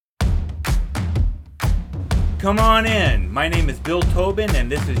Come on in. My name is Bill Tobin, and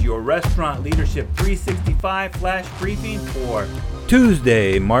this is your Restaurant Leadership 365 Flash Briefing for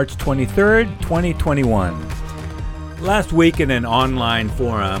Tuesday, March 23rd, 2021. Last week in an online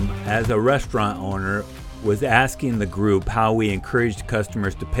forum, as a restaurant owner, was asking the group how we encouraged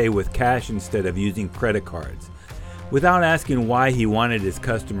customers to pay with cash instead of using credit cards. Without asking why he wanted his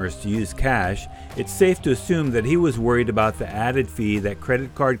customers to use cash, it's safe to assume that he was worried about the added fee that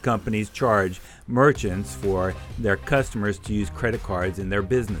credit card companies charge merchants for their customers to use credit cards in their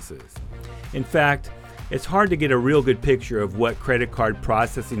businesses. In fact, it's hard to get a real good picture of what credit card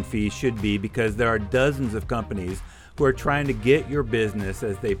processing fees should be because there are dozens of companies who are trying to get your business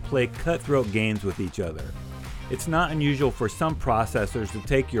as they play cutthroat games with each other. It's not unusual for some processors to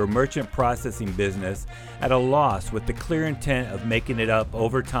take your merchant processing business at a loss with the clear intent of making it up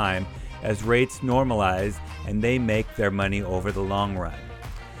over time as rates normalize and they make their money over the long run.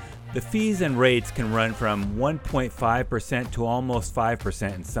 The fees and rates can run from 1.5% to almost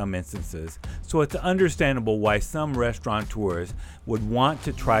 5% in some instances, so it's understandable why some restaurateurs would want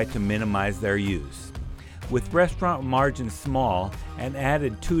to try to minimize their use. With restaurant margins small, an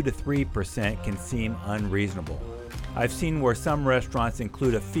added 2 to 3% can seem unreasonable. I've seen where some restaurants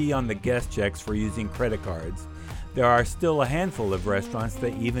include a fee on the guest checks for using credit cards. There are still a handful of restaurants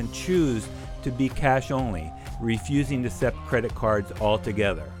that even choose to be cash only, refusing to accept credit cards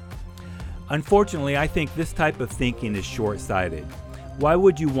altogether. Unfortunately, I think this type of thinking is short-sighted. Why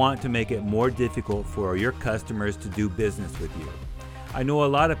would you want to make it more difficult for your customers to do business with you? I know a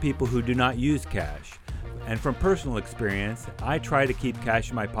lot of people who do not use cash. And from personal experience, I try to keep cash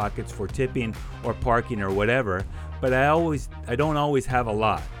in my pockets for tipping or parking or whatever, but I don't always have a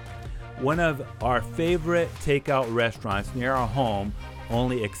lot. One of our favorite takeout restaurants near our home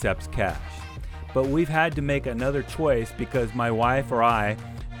only accepts cash. But we've had to make another choice because my wife or I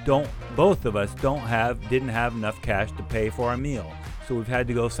both of us didn't have enough cash to pay for a meal. So we've had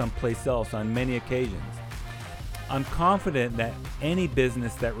to go someplace else on many occasions. I'm confident that any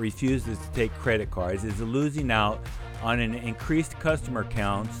business that refuses to take credit cards is losing out on an increased customer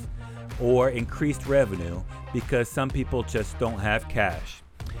counts or increased revenue because some people just don't have cash.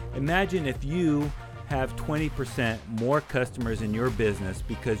 Imagine if you have 20% more customers in your business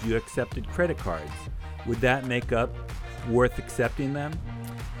because you accepted credit cards. Would that make up worth accepting them?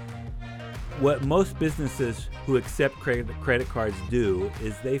 What most businesses who accept credit cards do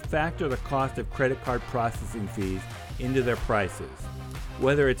is they factor the cost of credit card processing fees into their prices.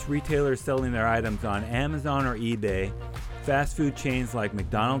 Whether it's retailers selling their items on Amazon or eBay, fast food chains like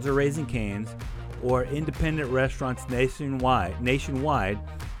McDonald's or Raising Cane's, or independent restaurants nationwide,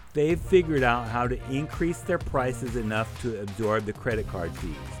 they've figured out how to increase their prices enough to absorb the credit card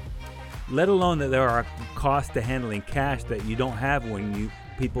fees. Let alone that there are costs to handling cash that you don't have when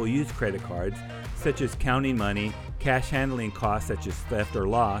people use credit cards, such as counting money, cash handling costs such as theft or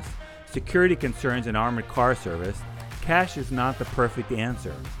loss, security concerns and armored car service. Cash is not the perfect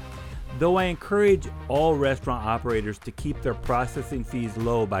answer. Though I encourage all restaurant operators to keep their processing fees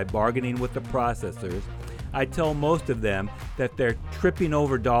low by bargaining with the processors, I tell most of them that they're tripping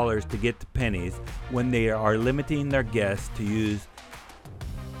over dollars to get to pennies when they are limiting their guests to use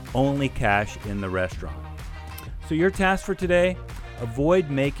only cash in the restaurant. So your task for today? Avoid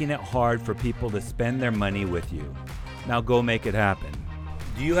making it hard for people to spend their money with you. Now go make it happen.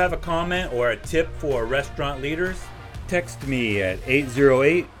 Do you have a comment or a tip for restaurant leaders? Text me at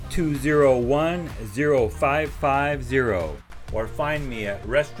 808-201-0550 or find me at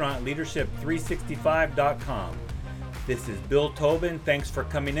restaurantleadership365.com. This is Bill Tobin. Thanks for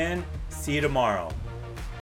coming in. See you tomorrow.